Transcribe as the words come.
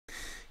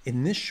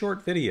In this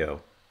short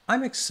video,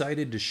 I'm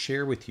excited to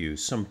share with you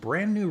some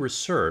brand new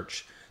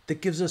research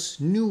that gives us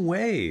new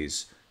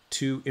ways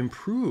to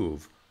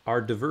improve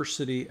our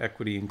diversity,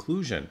 equity,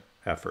 inclusion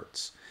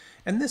efforts.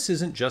 And this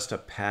isn't just a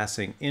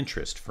passing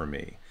interest for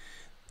me.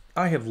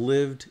 I have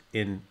lived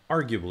in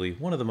arguably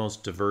one of the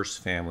most diverse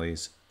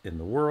families in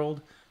the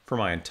world for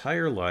my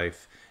entire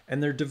life,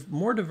 and they're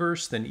more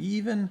diverse than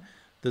even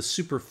the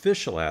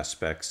superficial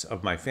aspects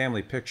of my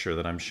family picture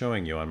that I'm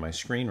showing you on my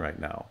screen right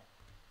now.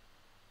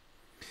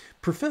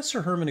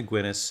 Professor Herman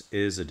Aguinis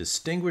is a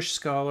distinguished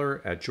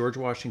scholar at George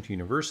Washington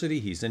University.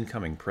 He's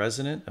incoming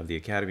president of the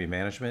Academy of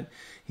Management.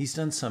 He's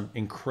done some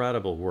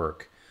incredible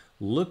work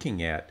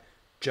looking at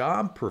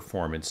job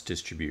performance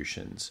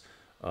distributions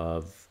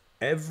of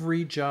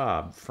every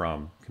job,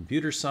 from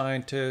computer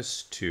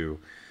scientist to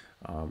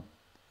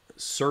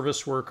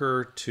service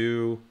worker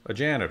to a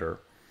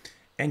janitor.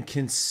 And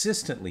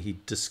consistently he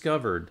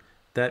discovered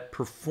that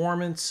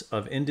performance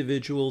of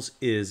individuals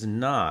is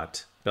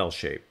not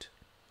bell-shaped.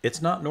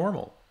 It's not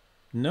normal.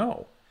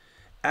 No.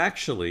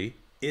 Actually,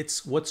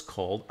 it's what's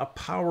called a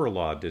power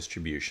law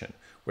distribution,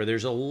 where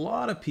there's a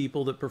lot of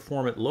people that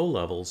perform at low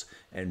levels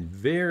and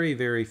very,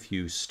 very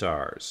few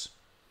stars.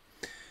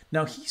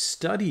 Now, he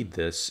studied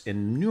this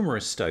in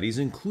numerous studies,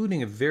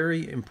 including a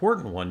very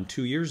important one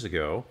 2 years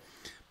ago,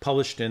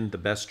 published in the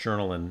best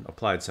journal in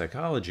applied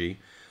psychology,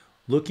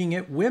 looking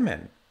at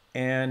women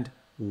and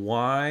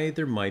why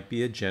there might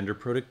be a gender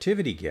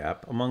productivity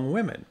gap among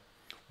women.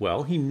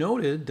 Well, he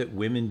noted that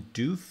women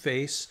do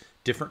face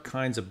different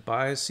kinds of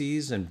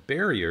biases and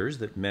barriers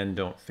that men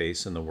don't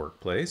face in the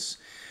workplace,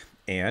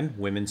 and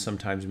women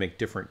sometimes make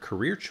different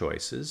career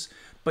choices,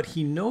 but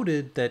he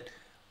noted that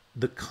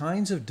the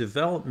kinds of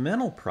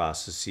developmental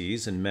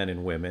processes in men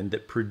and women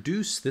that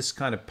produce this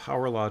kind of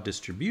power law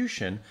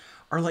distribution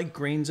are like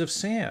grains of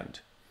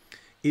sand.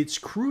 It's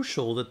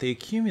crucial that they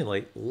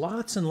accumulate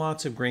lots and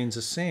lots of grains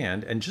of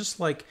sand, and just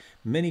like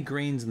many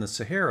grains in the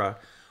Sahara,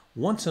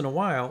 once in a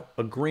while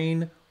a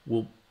grain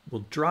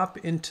will drop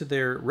into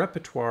their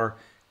repertoire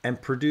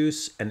and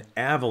produce an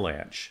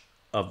avalanche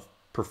of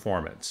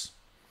performance.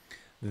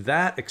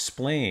 That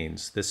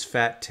explains this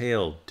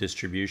fat-tailed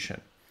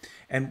distribution.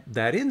 And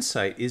that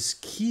insight is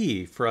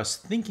key for us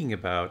thinking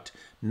about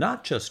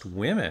not just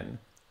women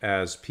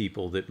as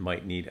people that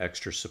might need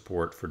extra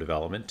support for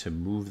development to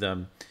move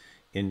them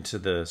into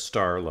the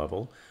star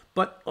level,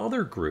 but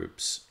other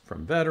groups,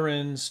 from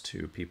veterans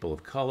to people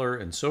of color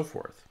and so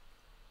forth.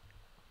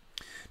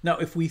 Now,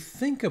 if we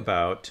think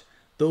about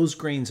those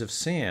grains of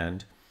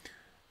sand,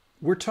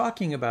 we're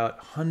talking about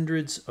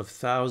hundreds of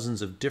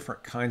thousands of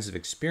different kinds of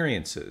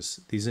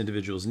experiences these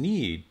individuals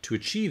need to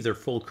achieve their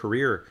full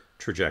career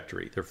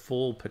trajectory, their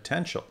full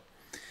potential.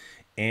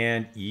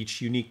 And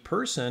each unique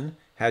person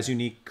has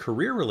unique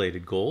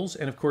career-related goals.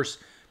 And of course,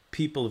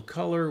 people of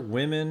color,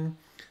 women,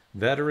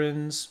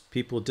 veterans,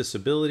 people with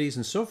disabilities,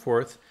 and so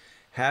forth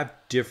have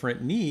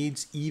different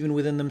needs even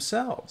within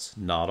themselves.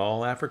 Not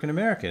all African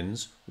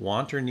Americans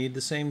want or need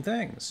the same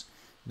things.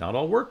 Not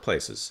all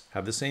workplaces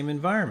have the same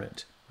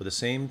environment or the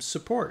same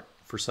support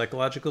for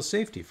psychological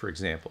safety, for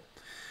example.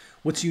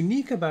 What's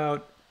unique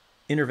about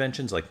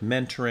interventions like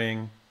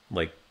mentoring,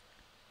 like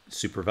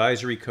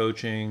supervisory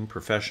coaching,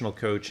 professional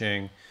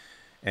coaching,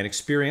 and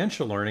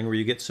experiential learning, where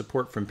you get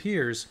support from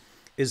peers,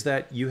 is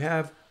that you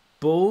have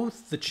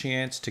both the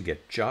chance to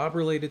get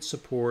job-related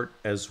support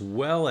as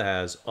well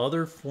as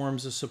other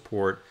forms of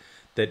support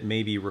that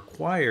may be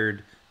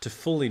required to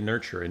fully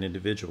nurture an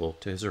individual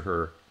to his or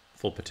her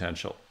full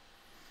potential.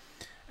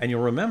 And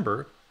you'll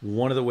remember,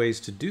 one of the ways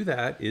to do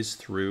that is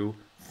through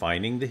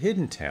finding the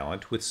hidden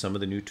talent with some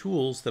of the new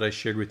tools that I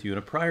shared with you in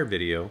a prior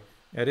video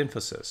at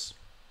Infosys.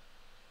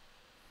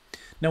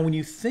 Now, when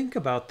you think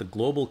about the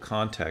global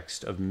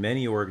context of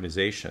many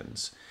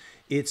organizations,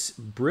 it's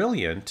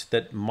brilliant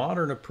that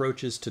modern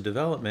approaches to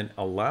development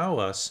allow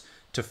us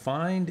to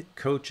find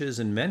coaches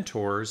and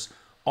mentors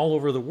all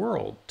over the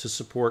world to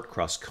support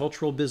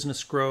cross-cultural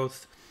business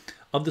growth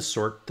of the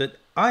sort that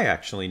I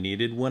actually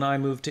needed when I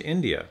moved to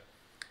India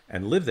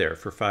and lived there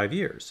for 5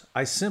 years.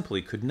 I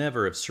simply could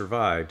never have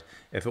survived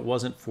if it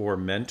wasn't for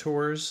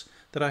mentors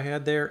that I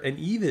had there, and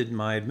even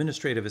my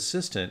administrative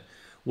assistant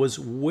was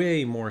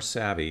way more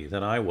savvy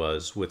than I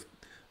was with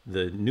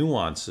the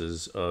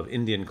nuances of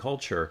Indian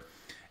culture.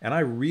 And I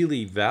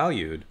really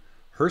valued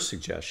her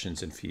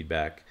suggestions and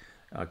feedback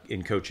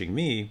in coaching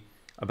me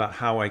about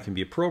how I can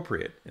be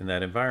appropriate in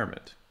that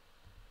environment.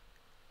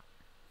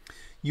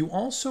 You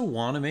also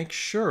want to make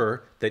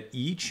sure that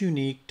each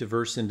unique,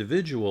 diverse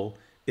individual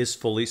is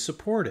fully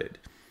supported.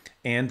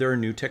 And there are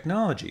new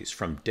technologies,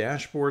 from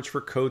dashboards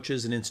for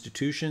coaches and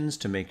institutions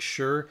to make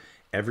sure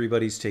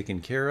everybody's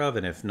taken care of,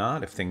 and if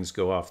not, if things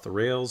go off the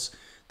rails,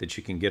 that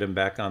you can get them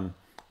back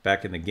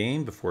in the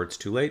game before it's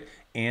too late,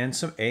 and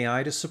some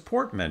AI to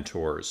support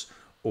mentors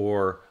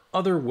or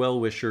other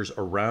well-wishers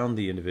around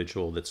the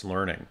individual that's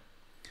learning.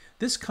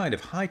 This kind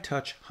of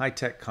high-touch,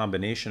 high-tech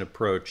combination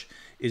approach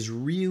is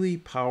really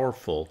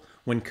powerful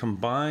when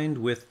combined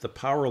with the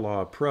power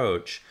law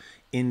approach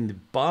in the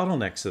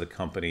bottlenecks of the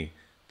company,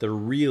 the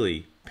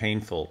really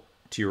painful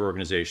to your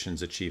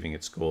organization's achieving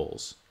its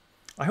goals.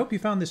 I hope you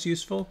found this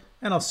useful,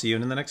 and I'll see you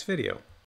in the next video.